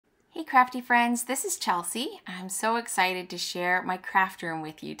Hey crafty friends, this is Chelsea. I'm so excited to share my craft room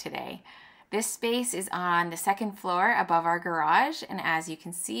with you today. This space is on the second floor above our garage, and as you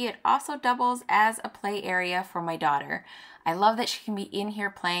can see, it also doubles as a play area for my daughter. I love that she can be in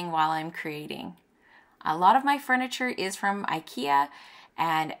here playing while I'm creating. A lot of my furniture is from Ikea,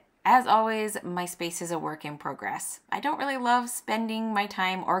 and as always, my space is a work in progress. I don't really love spending my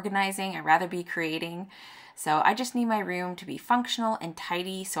time organizing, I'd rather be creating. So I just need my room to be functional and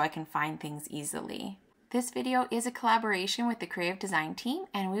tidy so I can find things easily. This video is a collaboration with the creative design team,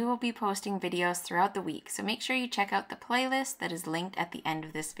 and we will be posting videos throughout the week. So make sure you check out the playlist that is linked at the end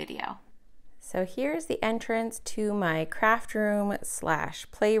of this video. So here's the entrance to my craft room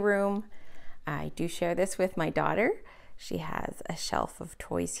 / playroom. I do share this with my daughter. She has a shelf of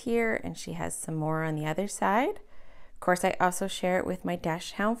toys here, and she has some more on the other side. Of course, I also share it with my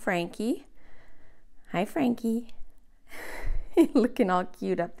dash hound Frankie. Hi, Frankie. Looking all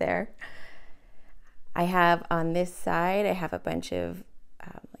cute up there. I have on this side, I have a bunch of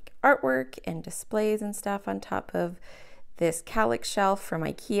like artwork and displays and stuff on top of this Kallax shelf from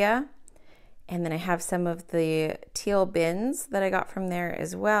Ikea. And then I have some of the teal bins that I got from there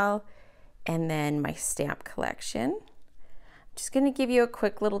as well. And then my stamp collection. I'm just going to give you a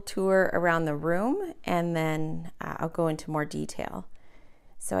quick little tour around the room, and then I'll go into more detail.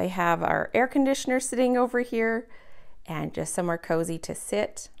 So I have our air conditioner sitting over here and just somewhere cozy to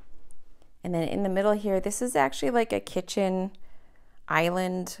sit. And then in the middle here, this is actually like a kitchen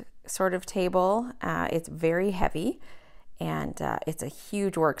island sort of table. It's very heavy, and it's a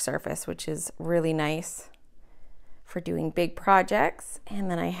huge work surface, which is really nice for doing big projects.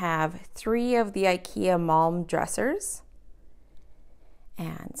 And then I have 3 of the Ikea Malme dressers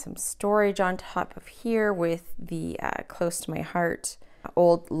and some storage on top of here with the close to my heart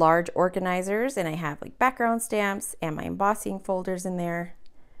old large organizers, and I have like background stamps and my embossing folders in there.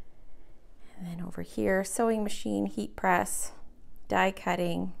 And then over here, sewing machine, heat press, die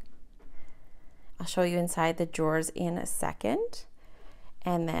cutting. I'll show you inside the drawers in a second.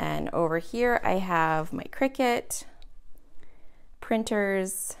 And then over here I have my Cricut,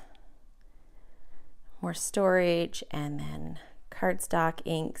 printers, more storage, and then cardstock,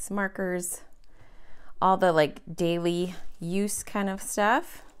 inks, markers, all the like daily use kind of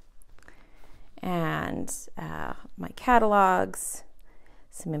stuff, and my catalogs,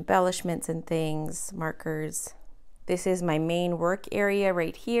 some embellishments and things, markers. This is my main work area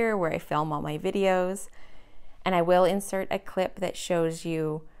right here where I film all my videos, and I will insert a clip that shows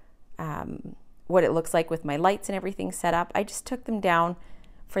you what it looks like with my lights and everything set up. I just took them down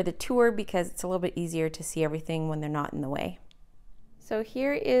for the tour because it's a little bit easier to see everything when they're not in the way. So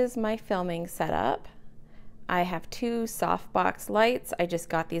here is my filming setup. I have 2 softbox lights. I just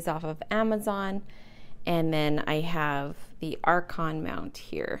got these off of Amazon. And then I have the Archon mount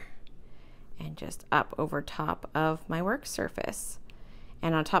here and just up over top of my work surface.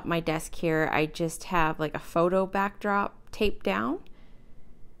 And on top of my desk here, I just have like a photo backdrop taped down.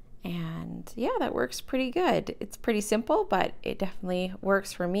 And yeah, that works pretty good. It's pretty simple, but it definitely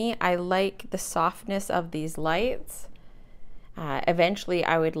works for me. I like the softness of these lights. Eventually,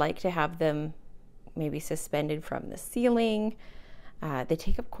 I would like to have them maybe suspended from the ceiling. They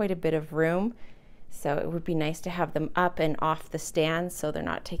take up quite a bit of room, so it would be nice to have them up and off the stand so they're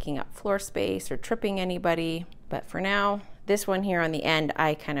not taking up floor space or tripping anybody. But for now, this one here on the end,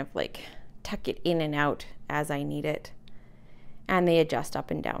 I kind of like tuck it in and out as I need it. And they adjust up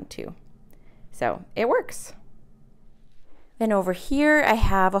and down too. So it works. Then over here, I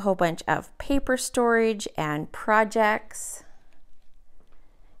have a whole bunch of paper storage and projects.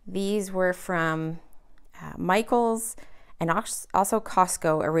 These were from Michael's and also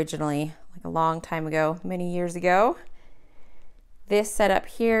Costco originally, like a long time ago, many years ago. This setup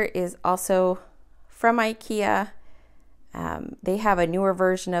here is also from Ikea. They have a newer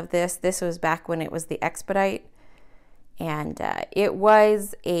version of this. This was back when it was the Expedite. And it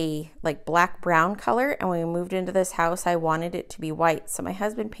was a like black brown color. And when we moved into this house, I wanted it to be white. So my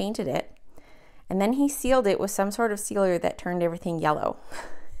husband painted it. And then he sealed it with some sort of sealer that turned everything yellow.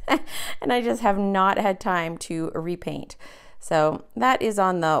 And I just have not had time to repaint. So that is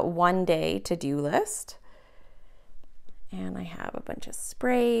on the one-day to-do list. And I have a bunch of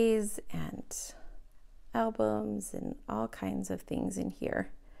sprays and albums and all kinds of things in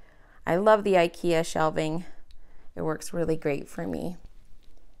here. I love the Ikea shelving. It works really great for me.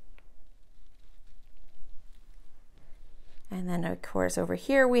 And then of course over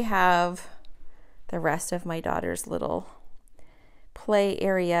here we have the rest of my daughter's little play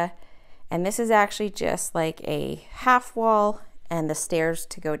area, and this is actually just like a half wall and the stairs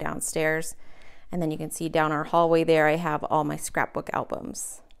to go downstairs. And then you can see down our hallway there I have all my scrapbook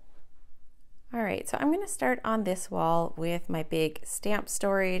albums. All right, so I'm going to start on this wall with my big stamp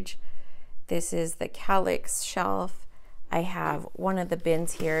storage. This is the Kallax shelf. I have one of the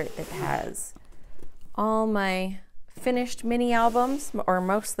bins here that has all my finished mini albums, or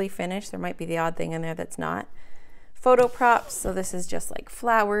mostly finished. There might be the odd thing in there that's not. Photo props, so this is just like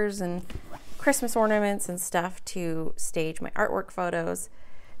flowers and Christmas ornaments and stuff to stage my artwork photos.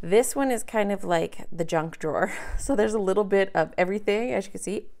 This one is kind of like the junk drawer. So there's a little bit of everything, as you can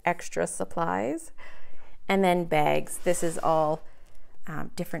see, extra supplies. And then bags. This is all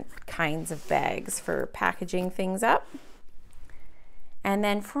different kinds of bags for packaging things up. And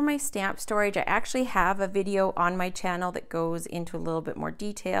then for my stamp storage, I actually have a video on my channel that goes into a little bit more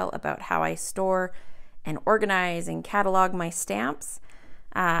detail about how I store and organize and catalog my stamps.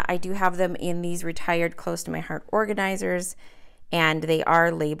 I do have them in these retired close to my heart organizers, and they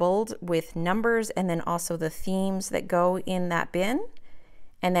are labeled with numbers and then also the themes that go in that bin.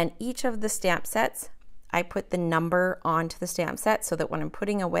 And then each of the stamp sets, I put the number onto the stamp set so that when I'm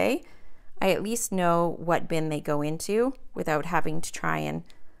putting away, I at least know what bin they go into without having to try and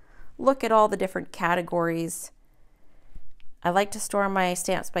look at all the different categories. I like to store my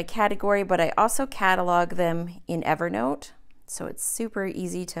stamps by category, but I also catalog them in Evernote, so it's super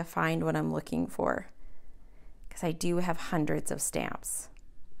easy to find what I'm looking for, because I do have hundreds of stamps.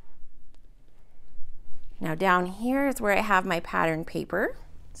 Now down here is where I have my pattern paper.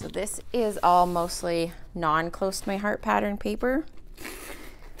 So this is all mostly non-close to my heart pattern paper.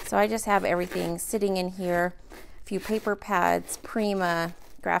 So I just have everything sitting in here, a few paper pads, Prima,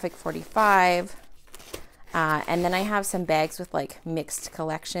 Graphic 45, and then I have some bags with like mixed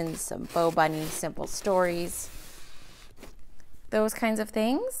collections, some Bow Bunny, Simple Stories, those kinds of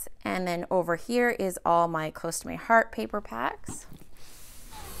things. And then over here is all my close to my heart paper packs.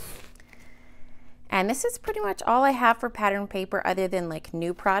 And this is pretty much all I have for pattern paper other than like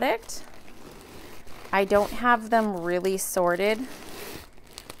new product. I don't have them really sorted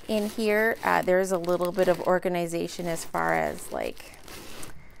in here. There's a little bit of organization as far as like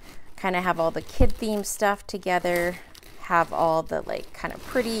kind of have all the kid theme stuff together, have all the like kind of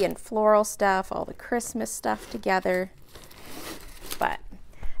pretty and floral stuff, all the Christmas stuff together. But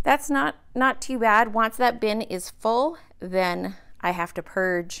that's not too bad. Once that bin is full, then I have to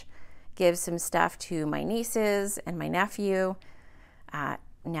purge, give some stuff to my nieces and my nephew.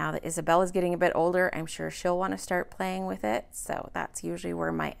 Now that Isabella's getting a bit older, I'm sure she'll want to start playing with it. So that's usually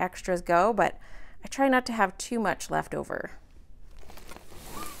where my extras go, but I try not to have too much left over.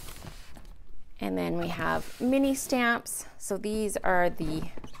 And then we have mini stamps. So these are the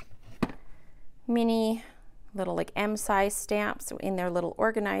mini little like M-size stamps in their little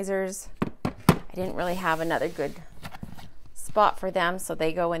organizers. I didn't really have another good spot for them, so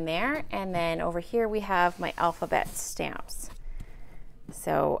they go in there. And then over here we have my alphabet stamps.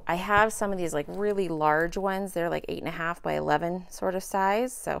 So I have some of these like really large ones. They're like 8.5 by 11 sort of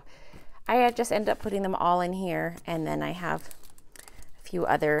size. So I just end up putting them all in here. And then I have a few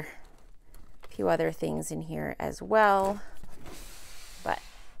other things in here as well. But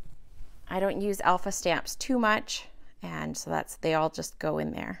I don't use alpha stamps too much. And so they all just go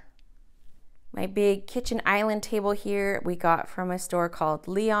in there. My big kitchen island table here we got from a store called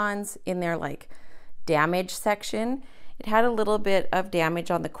Leon's in their like damage section. It had a little bit of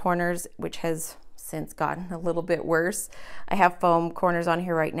damage on the corners, which has since gotten a little bit worse. I have foam corners on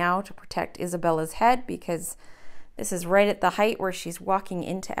here right now to protect Isabella's head because this is right at the height where she's walking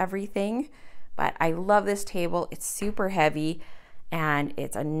into everything. But I love this table. It's super heavy and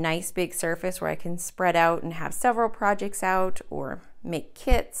it's a nice big surface where I can spread out and have several projects out or make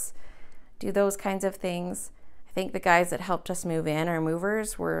kits, do those kinds of things. I think the guys that helped us move in, our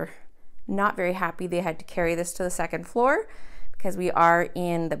movers, were not very happy they had to carry this to the second floor because we are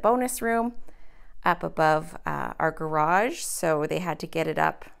in the bonus room up above our garage, so they had to get it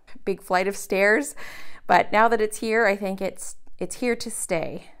up a big flight of stairs. But now that it's here, I think it's here to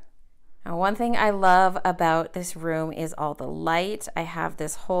stay. Now, one thing I love about this room is all the light. I have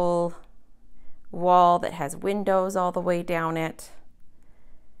this whole wall that has windows all the way down it.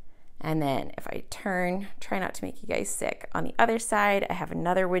 And then if I turn, try not to make you guys sick, on the other side, I have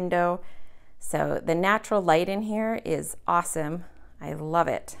another window. So the natural light in here is awesome. I love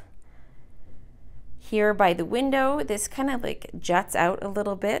it. Here by the window, this kind of like juts out a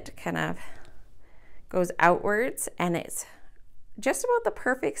little bit, kind of goes outwards, and it's just about the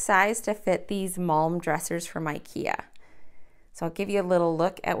perfect size to fit these Malme dressers from Ikea. So I'll give you a little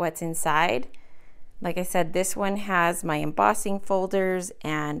look at what's inside. Like I said, this one has my embossing folders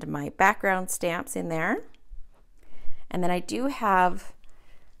and my background stamps in there. And then I do have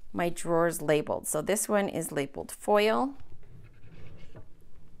my drawers labeled. So this one is labeled foil.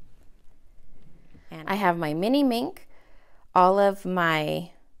 And I have my mini mink, all of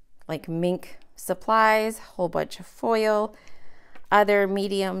my like mink supplies, whole bunch of foil, other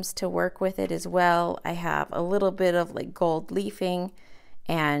mediums to work with it as well. I have a little bit of like gold leafing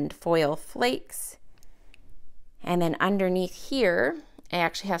and foil flakes. And then underneath here, I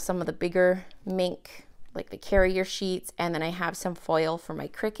actually have some of the bigger mink, like the carrier sheets, and then I have some foil for my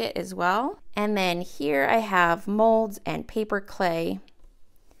Cricut as well. And then here I have molds and paper clay.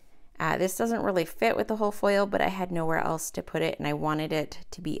 This doesn't really fit with the whole foil, but I had nowhere else to put it and I wanted it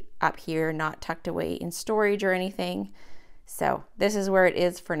to be up here, not tucked away in storage or anything. So this is where it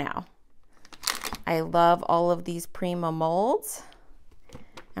is for now. I love all of these Prima molds.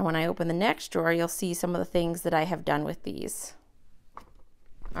 And when I open the next drawer, you'll see some of the things that I have done with these.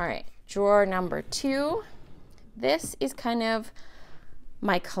 All right, drawer number 2. This is kind of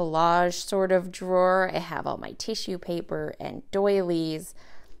my collage sort of drawer. I have all my tissue paper and doilies,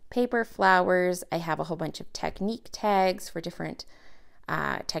 paper flowers. I have a whole bunch of technique tags for different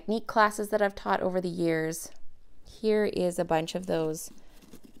technique classes that I've taught over the years. Here is a bunch of those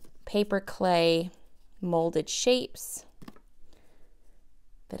paper clay molded shapes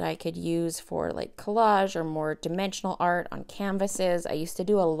that I could use for like collage or more dimensional art on canvases. I used to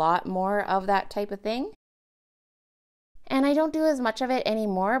do a lot more of that type of thing. And I don't do as much of it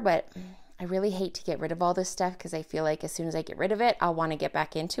anymore, but I really hate to get rid of all this stuff because I feel like as soon as I get rid of it, I'll want to get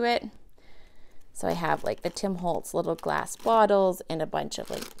back into it. So I have like the Tim Holtz little glass bottles and a bunch of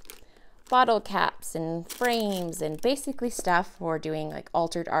like bottle caps and frames and basically stuff for doing like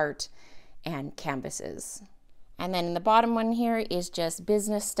altered art and canvases. And then in the bottom one here is just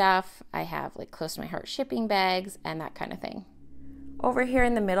business stuff. I have like close to my heart shipping bags and that kind of thing. Over here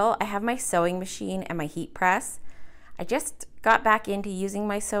in the middle, I have my sewing machine and my heat press. I just got back into using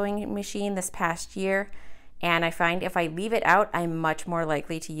my sewing machine this past year, and I find if I leave it out, I'm much more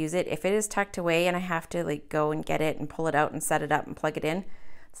likely to use it. If it is tucked away and I have to like go and get it and pull it out and set it up and plug it in,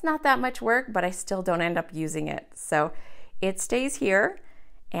 it's not that much work, but I still don't end up using it. So it stays here.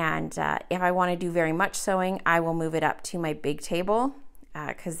 And if I want to do very much sewing, I will move it up to my big table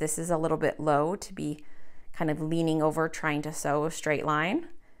because this is a little bit low to be kind of leaning over trying to sew a straight line.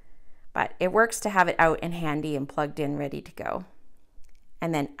 But it works to have it out and handy and plugged in, ready to go.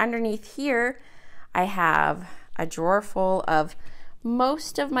 And then underneath here, I have a drawer full of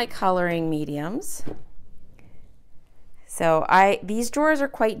most of my coloring mediums. So these drawers are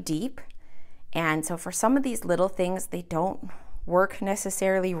quite deep. And so for some of these little things, they don't work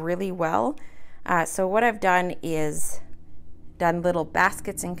necessarily really well. So what I've done is done little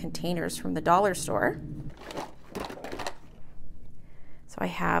baskets and containers from the dollar store. So I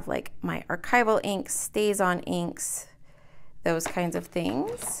have like my archival inks, stays on inks, those kinds of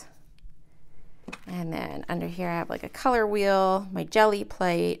things. And then under here I have like a color wheel, my jelly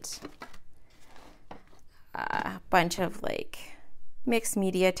plate, a bunch of like mixed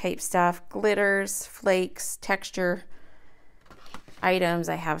media type stuff, glitters, flakes, texture items.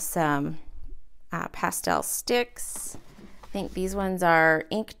 I have some pastel sticks. I think these ones are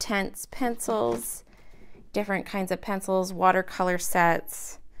Inktense pencils, different kinds of pencils, watercolor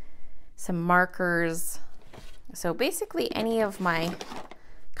sets, some markers. So basically any of my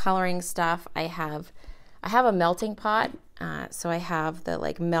coloring stuff, I have a melting pot. So I have the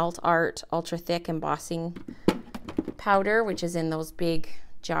like Melt Art ultra thick embossing powder, which is in those big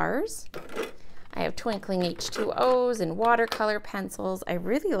jars. I have twinkling H2Os and watercolor pencils. I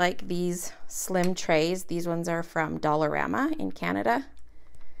really like these slim trays. These ones are from Dollarama in Canada.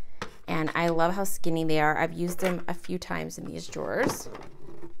 And I love how skinny they are. I've used them a few times in these drawers.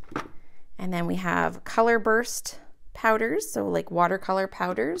 And then we have color burst powders, so like watercolor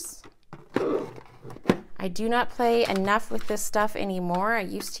powders. I do not play enough with this stuff anymore. I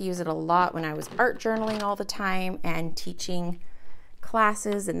used to use it a lot when I was art journaling all the time and teaching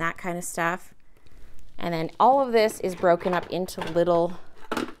classes and that kind of stuff. And then all of this is broken up into little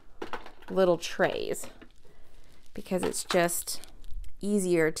trays because it's just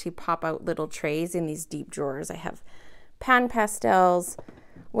easier to pop out little trays in these deep drawers. I have pan pastels,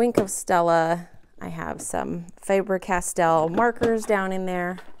 Wink of Stella. I have some Faber-Castell markers down in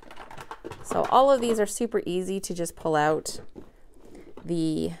there. So all of these are super easy to just pull out.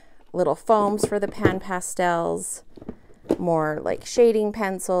 The little foams for the pan pastels, more like shading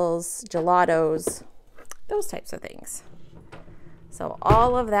pencils, gelatos, those types of things. So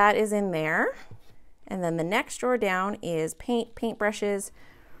all of that is in there. And then the next drawer down is paintbrushes,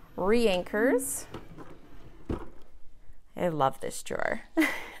 re-anchors. I love this drawer.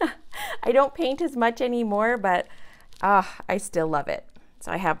 I don't paint as much anymore, but I still love it.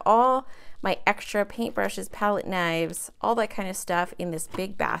 So I have all my extra paintbrushes, palette knives, all that kind of stuff in this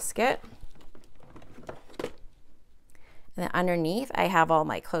big basket. And then underneath, I have all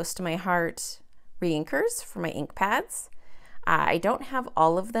my close to my heart reinkers for my ink pads. I don't have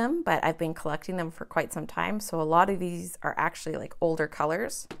all of them, but I've been collecting them for quite some time. So a lot of these are actually like older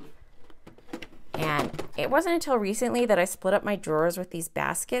colors. And it wasn't until recently that I split up my drawers with these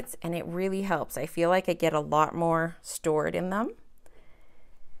baskets, and it really helps. I feel like I get a lot more stored in them.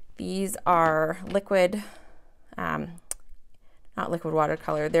 These are liquid, not liquid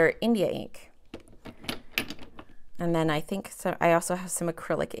watercolor, they're India ink. And then I think I also have some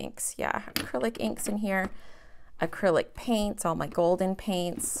acrylic inks. Yeah, acrylic inks in here, acrylic paints, all my golden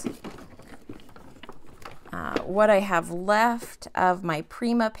paints. What I have left of my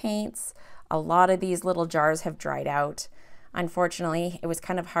Prima paints, a lot of these little jars have dried out. Unfortunately, it was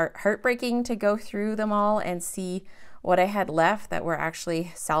kind of heartbreaking to go through them all and see what I had left that were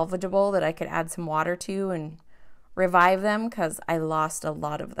actually salvageable, that I could add some water to and revive them, because I lost a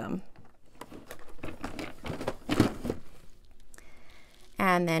lot of them.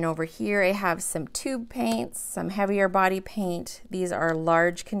 And then over here I have some tube paints, some heavier body paint. These are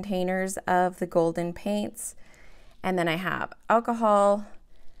large containers of the golden paints. And then I have alcohol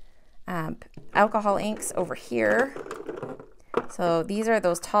inks over here. So these are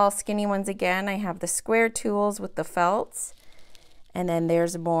those tall skinny ones again. I have the square tools with the felts, and then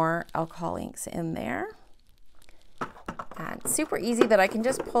there's more alcohol inks in there. And super easy that I can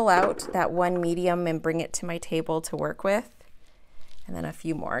just pull out that one medium and bring it to my table to work with. And then a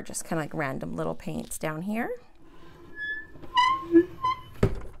few more, just kind of like random little paints down here.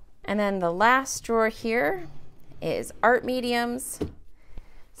 And then the last drawer here is art mediums.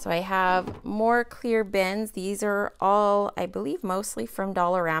 So I have more clear bins. These are all, I believe, mostly from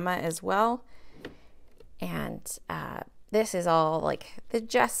Dollarama as well. And this is all like the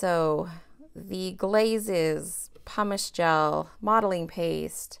gesso, the glazes, pumice gel, modeling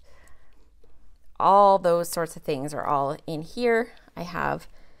paste, all those sorts of things are all in here. I have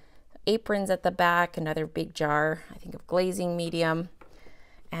aprons at the back, another big jar, I think of glazing medium.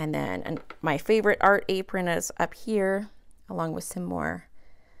 And then my favorite art apron is up here, along with some more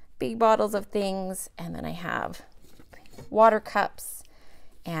big bottles of things. And then I have water cups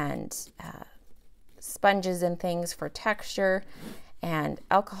and sponges and things for texture, and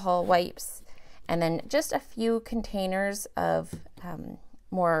alcohol wipes, and then just a few containers of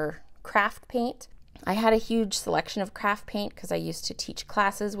more craft paint. I had a huge selection of craft paint because I used to teach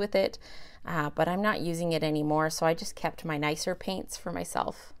classes with it, but I'm not using it anymore, so I just kept my nicer paints for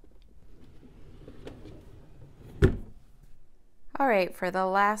myself. All right, for the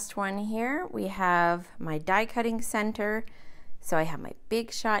last one here, we have my die cutting center. So I have my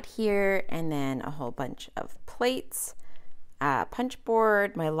big shot here, and then a whole bunch of plates, punch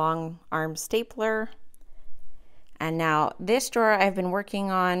board, my long arm stapler. And now this drawer I've been working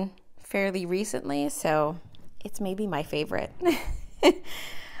on fairly recently, so it's maybe my favorite.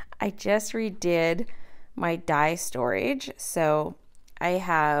 I just redid my die storage. So I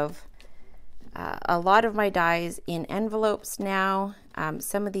have a lot of my dies in envelopes now.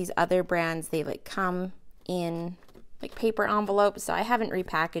 Some of these other brands, they like come in like paper envelopes, so I haven't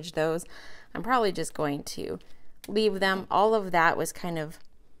repackaged those. I'm probably just going to leave them. All of that was kind of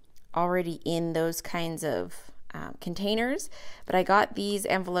already in those kinds of containers, but I got these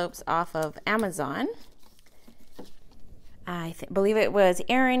envelopes off of Amazon. I believe it was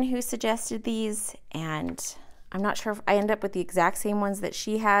Erin who suggested these, and I'm not sure if I end up with the exact same ones that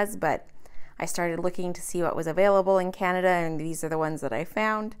she has, but I started looking to see what was available in Canada, and these are the ones that I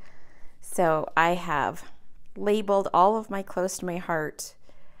found. So I have labeled all of my close to my heart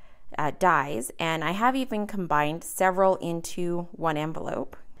dies, and I have even combined several into one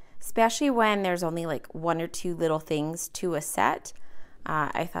envelope, especially when there's only like one or two little things to a set.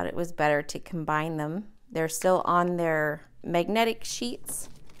 I thought it was better to combine them. They're still on their magnetic sheets,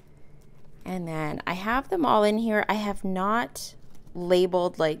 and then I have them all in here. I have not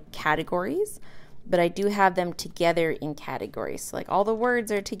labeled like categories, but I do have them together in categories. So like all the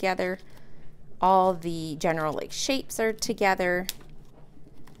words are together, all the general like shapes are together.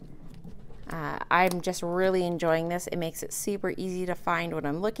 I'm just really enjoying this. It makes it super easy to find what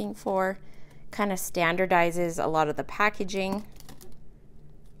I'm looking for, kind of standardizes a lot of the packaging.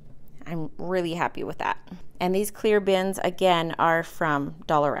 I'm really happy with that. And these clear bins again are from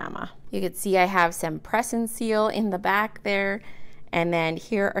Dollarama. You can see I have some press and seal in the back there, and then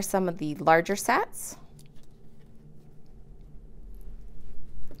here are some of the larger sets.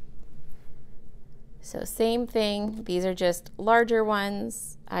 So same thing, these are just larger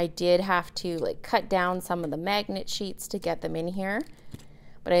ones. I did have to like cut down some of the magnet sheets to get them in here,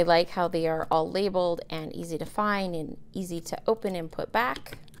 but I like how they are all labeled and easy to find and easy to open and put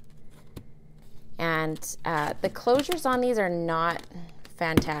back. And the closures on these are not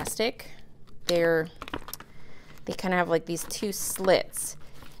fantastic. They kind of have like these two slits,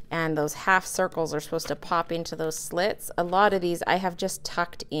 and those half circles are supposed to pop into those slits. A lot of these I have just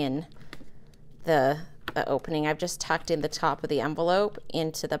tucked in the opening. I've just tucked in the top of the envelope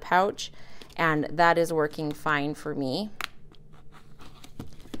into the pouch, and that is working fine for me.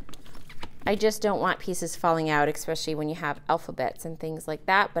 I just don't want pieces falling out, especially when you have alphabets and things like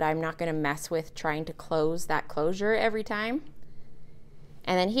that, but I'm not going to mess with trying to close that closure every time.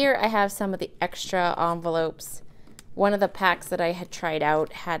 And then here I have some of the extra envelopes. One of the packs that I had tried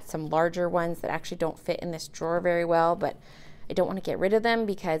out had some larger ones that actually don't fit in this drawer very well, but I don't want to get rid of them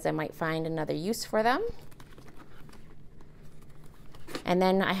because I might find another use for them. And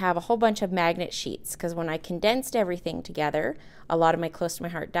then I have a whole bunch of magnet sheets, because when I condensed everything together, a lot of my close to my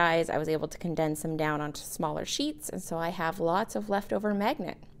heart dies, I was able to condense them down onto smaller sheets, and so I have lots of leftover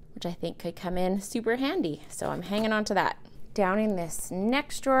magnet, which I think could come in super handy. So I'm hanging on to that. Down in this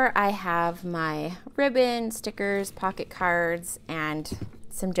next drawer, I have my ribbon, stickers, pocket cards, and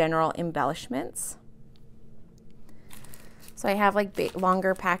some general embellishments. So I have like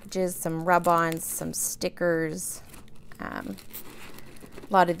longer packages, some rub-ons, some stickers. A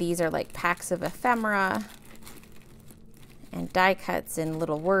lot of these are like packs of ephemera and die cuts and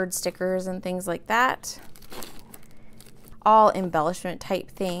little word stickers and things like that. All embellishment type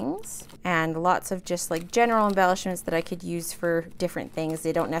things, and lots of just like general embellishments that I could use for different things.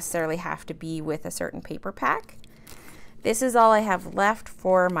 They don't necessarily have to be with a certain paper pack. This is all I have left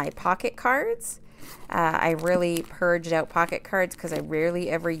for my pocket cards. I really purged out pocket cards because I rarely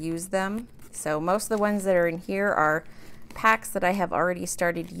ever use them. So most of the ones that are in here are packs that I have already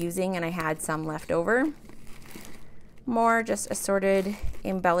started using, and I had some left over. More just assorted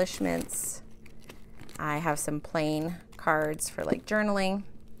embellishments. I have some plain cards for like journaling.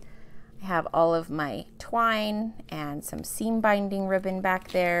 I have all of my twine and some seam binding ribbon back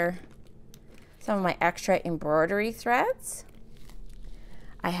there. Some of my extra embroidery threads.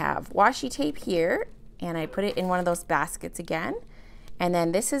 I have washi tape here, and I put it in one of those baskets again. And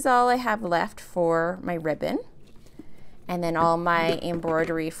then this is all I have left for my ribbon. And then all my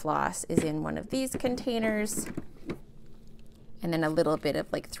embroidery floss is in one of these containers. And then a little bit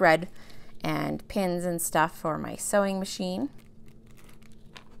of like thread and pins and stuff for my sewing machine.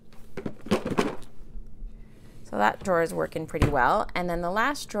 So that drawer is working pretty well. And then the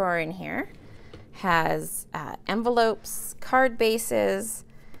last drawer in here has envelopes, card bases,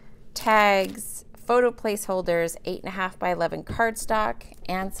 tags, photo placeholders, 8.5 by 11 cardstock,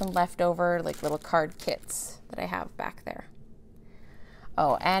 and some leftover like little card kits that I have back there.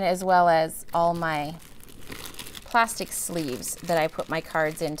 Oh, and as well as all my plastic sleeves that I put my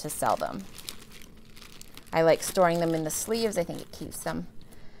cards in to sell them. I like storing them in the sleeves. I think it keeps them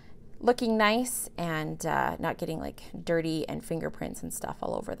looking nice and not getting like dirty and fingerprints and stuff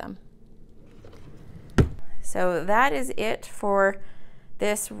all over them. So that is it for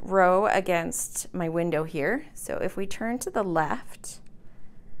this row against my window here. So if we turn to the left,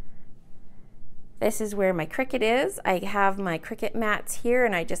 this is where my Cricut is. I have my Cricut mats here,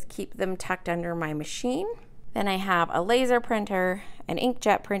 and I just keep them tucked under my machine. Then I have a laser printer, an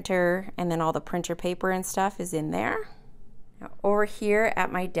inkjet printer, and then all the printer paper and stuff is in there. Now, over here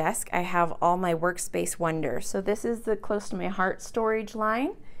at my desk, I have all my Workspace Wonders. So this is the close to my heart storage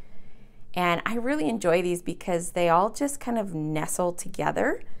line. And I really enjoy these because they all just kind of nestle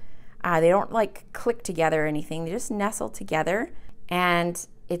together. They don't like click together or anything. They just nestle together. And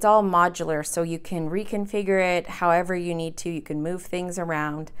it's all modular, so you can reconfigure it however you need to. You can move things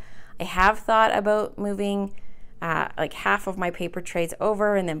around. I have thought about moving like half of my paper trays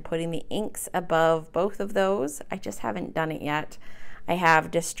over and then putting the inks above both of those. I just haven't done it yet. I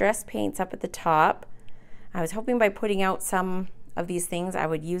have distress paints up at the top. I was hoping by putting out some of these things I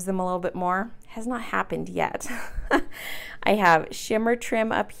would use them a little bit more. Has not happened yet. I have shimmer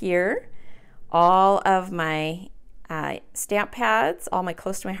trim up here. All of my stamp pads, all my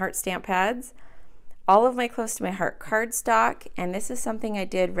close to my heart stamp pads, all of my close to my heart cardstock, and this is something I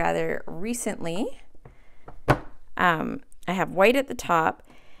did rather recently. I have white at the top,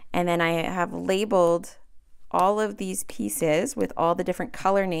 and then I have labeled all of these pieces with all the different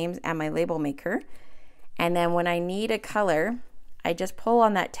color names and my label maker. And then when I need a color, I just pull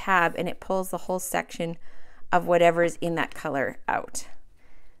on that tab and it pulls the whole section of whatever is in that color out.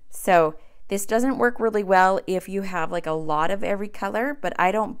 So this doesn't work really well if you have like a lot of every color, but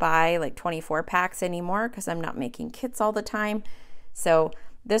I don't buy like 24 packs anymore because I'm not making kits all the time. So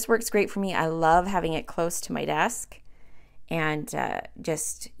this works great for me. I love having it close to my desk and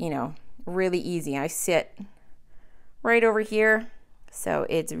just, you know, really easy. I sit right over here, So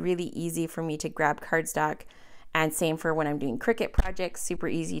it's really easy for me to grab cardstock, and same for when I'm doing Cricut projects, super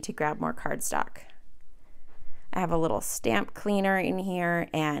easy to grab more cardstock. I have a little stamp cleaner in here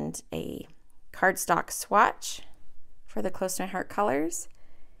and a cardstock swatch for the Close to My Heart colors.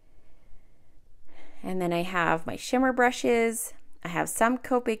 And then I have my shimmer brushes. I have some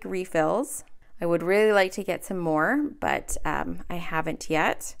Copic refills. I would really like to get some more, but I haven't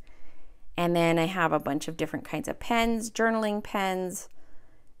yet. And then I have a bunch of different kinds of pens, journaling pens,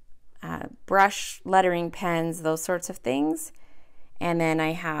 brush lettering pens, those sorts of things. And then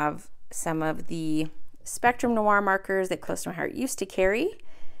I have some of the Spectrum Noir markers that Close to My Heart used to carry.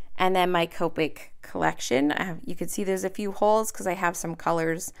 And then my Copic collection. You can see there's a few holes because I have some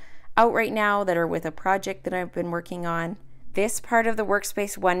colors out right now that are with a project that I've been working on. This part of the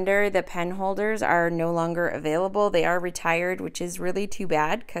Workspace Wonder, the pen holders, are no longer available. They are retired, which is really too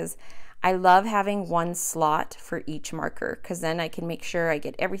bad because I love having one slot for each marker because then I can make sure I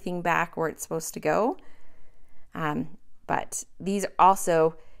get everything back where it's supposed to go. But these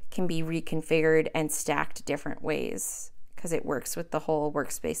also can be reconfigured and stacked different ways because it works with the whole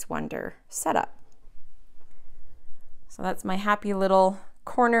Workspace Wonder setup. So that's my happy little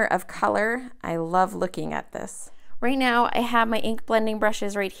corner of color. I love looking at this. Right now I have my ink blending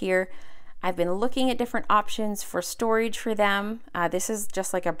brushes right here. I've been looking at different options for storage for them. This is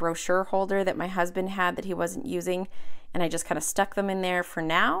just like a brochure holder that my husband had that he wasn't using, and I just kind of stuck them in there for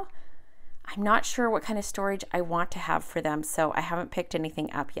now. I'm not sure what kind of storage I want to have for them, so I haven't picked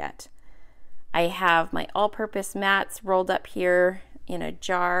anything up yet. I have my all-purpose mats rolled up here in a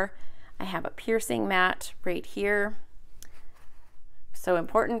jar. I have a piercing mat right here. So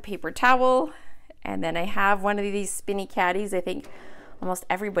important, paper towel. And then I have one of these spinny caddies. I think almost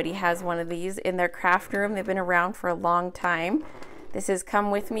everybody has one of these in their craft room. They've been around for a long time. This has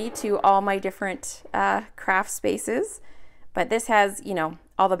come with me to all my different craft spaces. But this has, you know,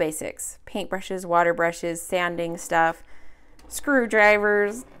 all the basics: paintbrushes, water brushes, sanding stuff,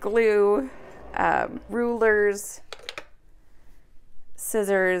 screwdrivers, glue, rulers,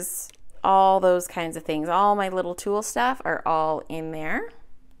 scissors, all those kinds of things. All my little tool stuff are all in there.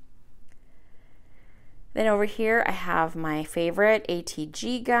 Then over here I have my favorite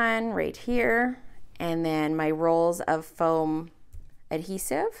ATG gun right here, and then my rolls of foam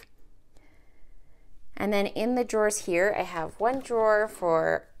adhesive. And then in the drawers here I have one drawer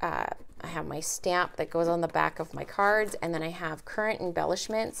for, I have my stamp that goes on the back of my cards, and then I have current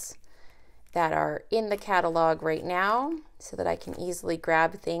embellishments that are in the catalog right now so that I can easily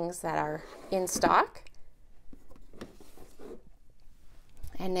grab things that are in stock.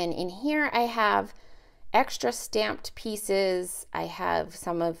 And then in here I have extra stamped pieces. I have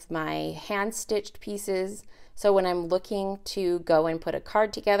some of my hand stitched pieces. So when I'm looking to go and put a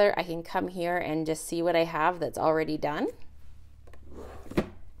card together, I can come here and just see what I have that's already done.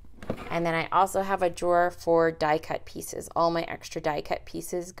 And then I also have a drawer for die cut pieces. All my extra die cut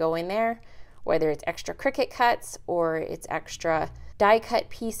pieces go in there, whether it's extra Cricut cuts or it's extra die cut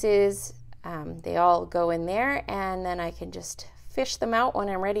pieces. They all go in there, and then I can just fish them out when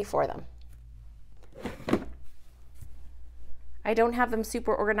I'm ready for them. I don't have them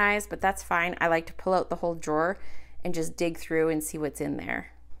super organized, but that's fine. I like to pull out the whole drawer and just dig through and see what's in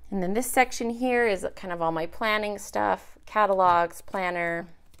there. And then this section here is kind of all my planning stuff: catalogs, planner,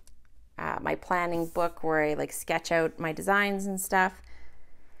 my planning book where I like sketch out my designs and stuff,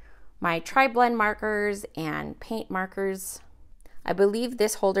 my tri-blend markers and paint markers. I believe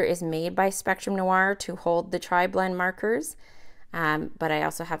this holder is made by Spectrum Noir to hold the tri-blend markers. But I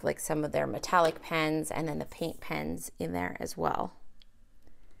also have like some of their metallic pens and then the paint pens in there as well.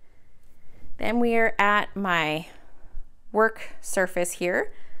 Then we are at my work surface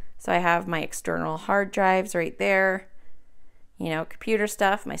here. So I have my external hard drives right there, you know, computer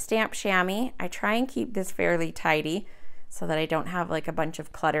stuff, my stamp chamois. I try and keep this fairly tidy so that I don't have like a bunch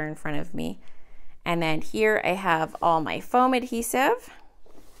of clutter in front of me. And then here I have all my foam adhesive,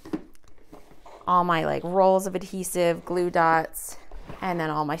 all my like rolls of adhesive, glue dots, and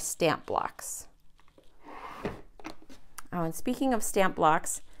then all my stamp blocks. Oh, and speaking of stamp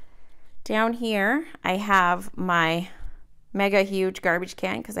blocks, down here I have my mega huge garbage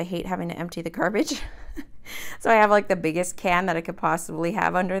can because I hate having to empty the garbage. So I have like the biggest can that I could possibly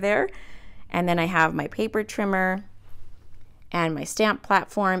have under there. And then I have my paper trimmer and my stamp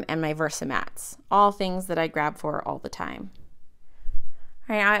platform and my Versamats, all things that I grab for all the time.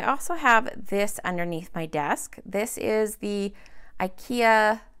 All right, I also have this underneath my desk. This is the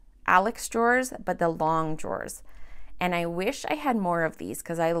Ikea Kallax drawers, but the long drawers. And I wish I had more of these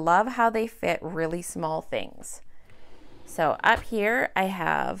because I love how they fit really small things. So up here I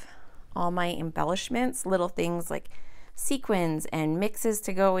have all my embellishments, little things like sequins and mixes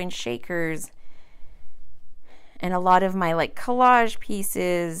to go in shakers, and a lot of my like collage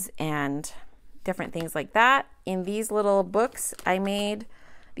pieces and different things like that. In these little books I made,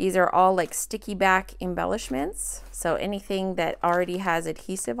 these are all like sticky back embellishments. So anything that already has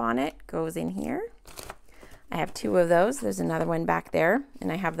adhesive on it goes in here. I have 2 of those. There's another one back there,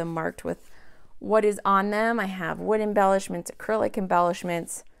 and I have them marked with what is on them. I have wood embellishments, acrylic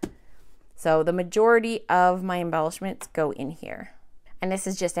embellishments. So the majority of my embellishments go in here. And this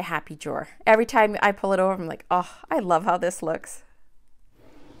is just a happy drawer. Every time I pull it over, I'm like, oh, I love how this looks.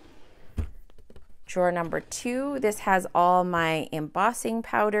 Drawer number 2, this has all my embossing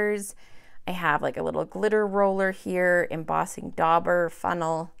powders. I have like a little glitter roller here, embossing dauber,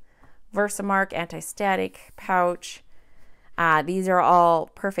 funnel, Versamark anti-static pouch. These are all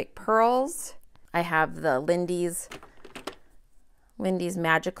perfect pearls. I have the Lindy's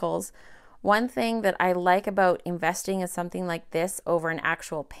Magicals. One thing that I like about investing in something like this over an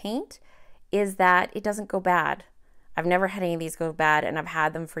actual paint is that it doesn't go bad. I've never had any of these go bad, and I've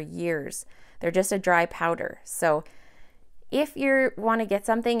had them for years. They're just a dry powder. So if you want to get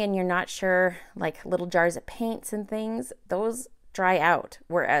something and you're not sure, like little jars of paints and things, those dry out,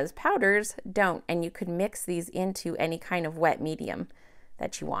 whereas powders don't, and you could mix these into any kind of wet medium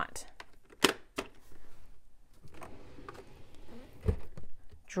that you want.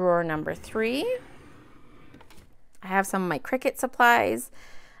 Drawer number 3, I have some of my Cricut supplies,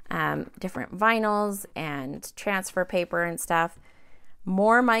 different vinyls and transfer paper and stuff.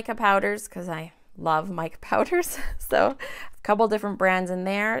 More mica powders, because I love mica powders. So a couple different brands in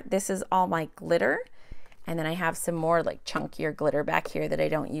there. This is all my glitter. And then I have some more like chunkier glitter back here that I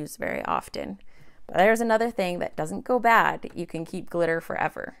don't use very often. But there's another thing that doesn't go bad. You can keep glitter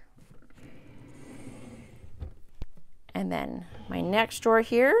forever. And then my next drawer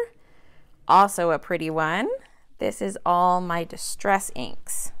here, also a pretty one. This is all my distress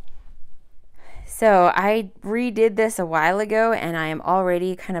inks. So I redid this a while ago, and I am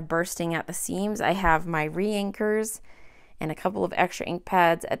already kind of bursting at the seams. I have my re-inkers and a couple of extra ink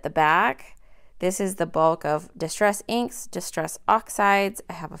pads at the back. This is the bulk of distress inks, distress oxides.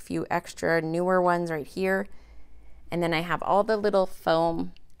 I have a few extra newer ones right here. And then I have all the little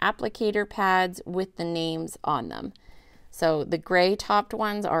foam applicator pads with the names on them. So the gray topped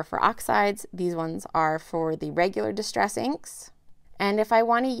ones are for oxides. These ones are for the regular distress inks. And if I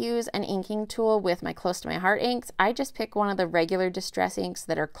want to use an inking tool with my close to my heart inks, I just pick one of the regular distress inks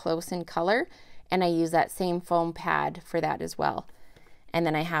that are close in color, and I use that same foam pad for that as well. And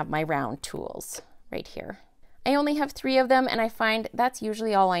then I have my round tools right here. I only have 3 of them, and I find that's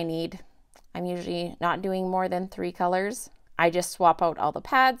usually all I need. I'm usually not doing more than 3 colors. I just swap out all the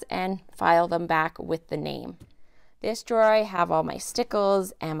pads and file them back with the name. This drawer, I have all my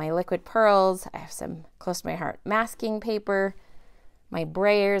stickles and my liquid pearls. I have some close to my heart masking paper. My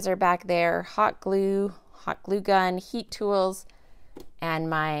brayers are back there, hot glue gun, heat tools, and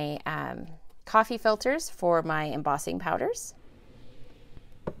my coffee filters for my embossing powders.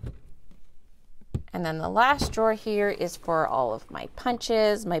 And then the last drawer here is for all of my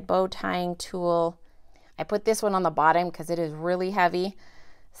punches, my bow tying tool. I put this one on the bottom because it is really heavy.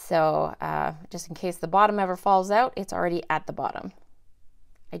 So just in case the bottom ever falls out, it's already at the bottom.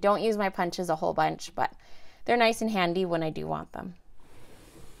 I don't use my punches a whole bunch, but they're nice and handy when I do want them.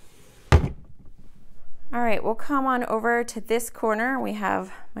 All right, we'll come on over to this corner. We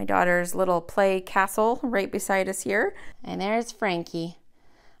have my daughter's little play castle right beside us here. And there's Frankie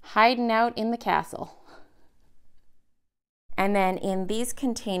hiding out in the castle. And then in these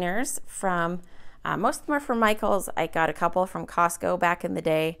containers from, most of them are from Michael's. I got a couple from Costco back in the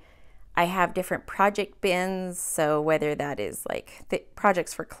day. I have different project bins. So whether that is like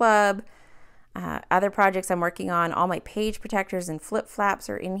projects for club, other projects I'm working on, all my page protectors and flip flaps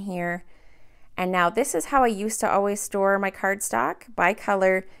are in here. And now this is how I used to always store my cardstock by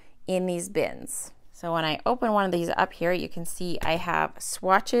color in these bins. So when I open one of these up here, you can see I have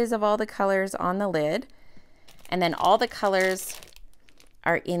swatches of all the colors on the lid, and then all the colors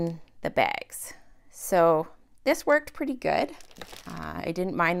are in the bags. So this worked pretty good. I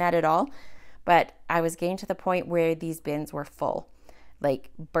didn't mind that at all, but I was getting to the point where these bins were full, like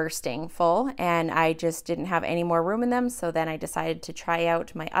bursting full, and I just didn't have any more room in them. So then I decided to try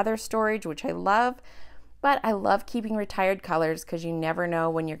out my other storage, which I love, but I love keeping retired colors because you never know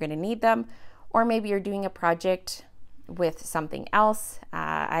when you're going to need them, or maybe you're doing a project with something else.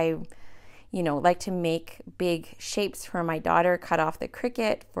 I like to make big shapes for my daughter, cut off the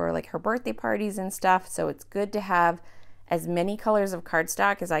Cricut for like her birthday parties and stuff. So it's good to have as many colors of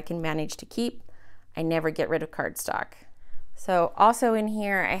cardstock as I can manage to keep. I never get rid of cardstock. So also in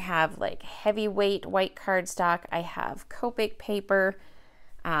here, I have like heavyweight white cardstock. I have Copic paper,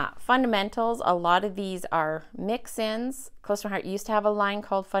 fundamentals. A lot of these are mix-ins. Close to my heart used to have a line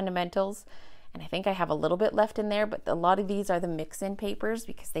called fundamentals, and I think I have a little bit left in there, but a lot of these are the mix-in papers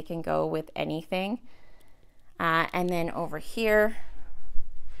because they can go with anything. And then over here,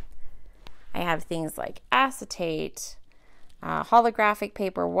 I have things like acetate, holographic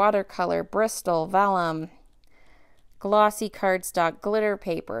paper, watercolor, Bristol, vellum, glossy cardstock, glitter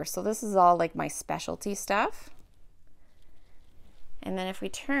paper. So this is all like my specialty stuff. And then if we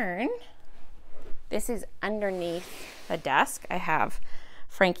turn, this is underneath the desk. I have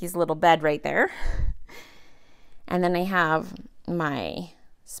Frankie's little bed right there. And then I have my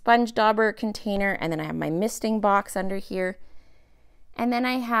sponge dauber container, and then I have my misting box under here. And then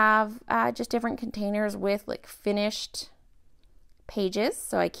I have just different containers with like finished pages.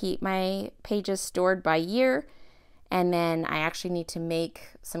 So I keep my pages stored by year. And then I actually need to make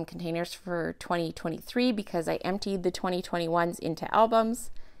some containers for 2023 because I emptied the 2021s into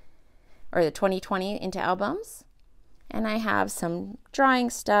albums, or the 2020 into albums. And I have some drawing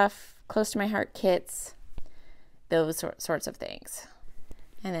stuff, close to my heart kits, those sorts of things.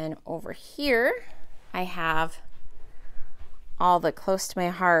 And then over here, I have all the close to my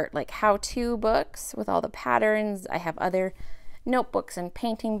heart, like how-to books with all the patterns. I have other notebooks and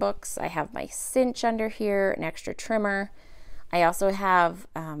painting books. I have my cinch under here, an extra trimmer. I also have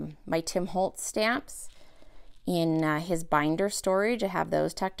my Tim Holtz stamps in his binder storage. I have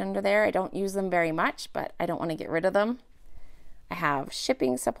those tucked under there. I don't use them very much, but I don't want to get rid of them. I have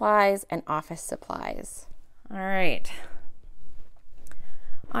shipping supplies and office supplies. All right.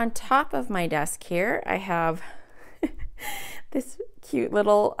 On top of my desk here, I have this cute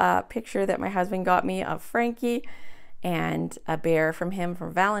little picture that my husband got me of Frankie, and a bear from him for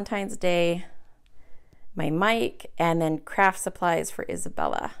Valentine's Day, my mic, and then craft supplies for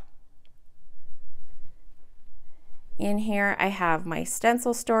Isabella. In here I have my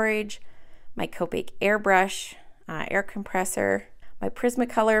stencil storage, my Copic airbrush, air compressor, my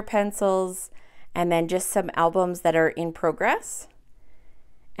Prismacolor pencils, and then just some albums that are in progress.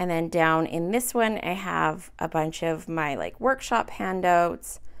 And then down in this one I have a bunch of my like workshop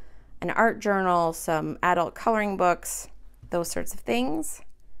handouts, an art journal, some adult coloring books, those sorts of things.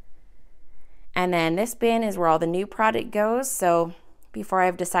 And then this bin is where all the new product goes. So before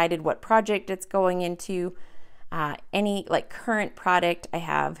I've decided what project it's going into, any like current product, I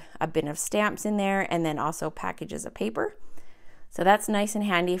have a bin of stamps in there, and then also packages of paper. So that's nice and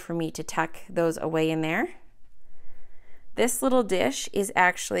handy for me to tuck those away in there. This little dish is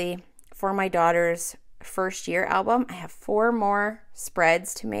actually for my daughter's first year album. I have 4 more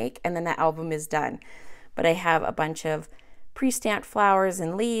spreads to make, and then that album is done. But I have a bunch of pre-stamped flowers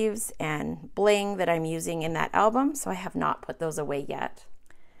and leaves and bling that I'm using in that album, so I have not put those away yet.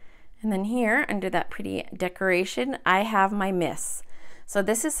 And then here under that pretty decoration, I have my mists. So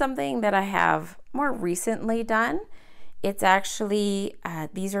this is something that I have more recently done. It's actually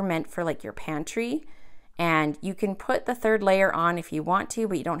these are meant for like your pantry, and you can put the 3rd layer on if you want to,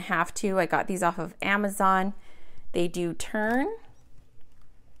 but you don't have to. I got these off of Amazon. They do turn,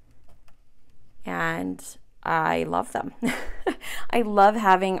 and I love them. I love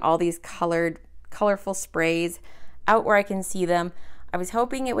having all these colorful sprays out where I can see them. I was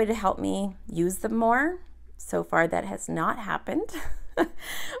hoping it would help me use them more. So far that has not happened,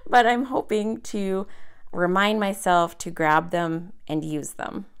 but I'm hoping to remind myself to grab them and use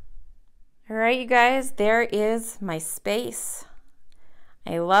them. All right, you guys, there is my space.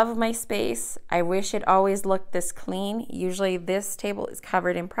 I love my space. I wish it always looked this clean. Usually this table is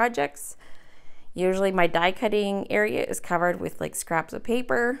covered in projects. Usually my die cutting area is covered with like scraps of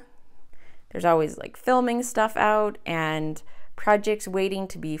paper. There's always like filming stuff out and projects waiting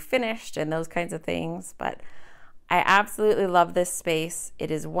to be finished and those kinds of things. But I absolutely love this space. It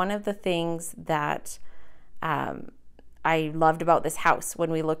is one of the things that I loved about this house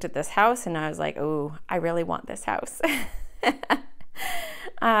when we looked at this house, and I was like, oh, I really want this house.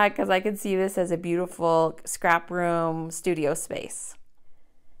 Because I could see this as a beautiful scrap room studio space.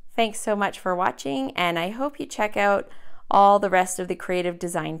 Thanks so much for watching, and I hope you check out all the rest of the creative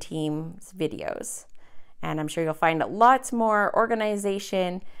design team's videos. And I'm sure you'll find lots more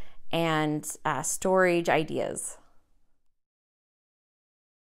organization and storage ideas.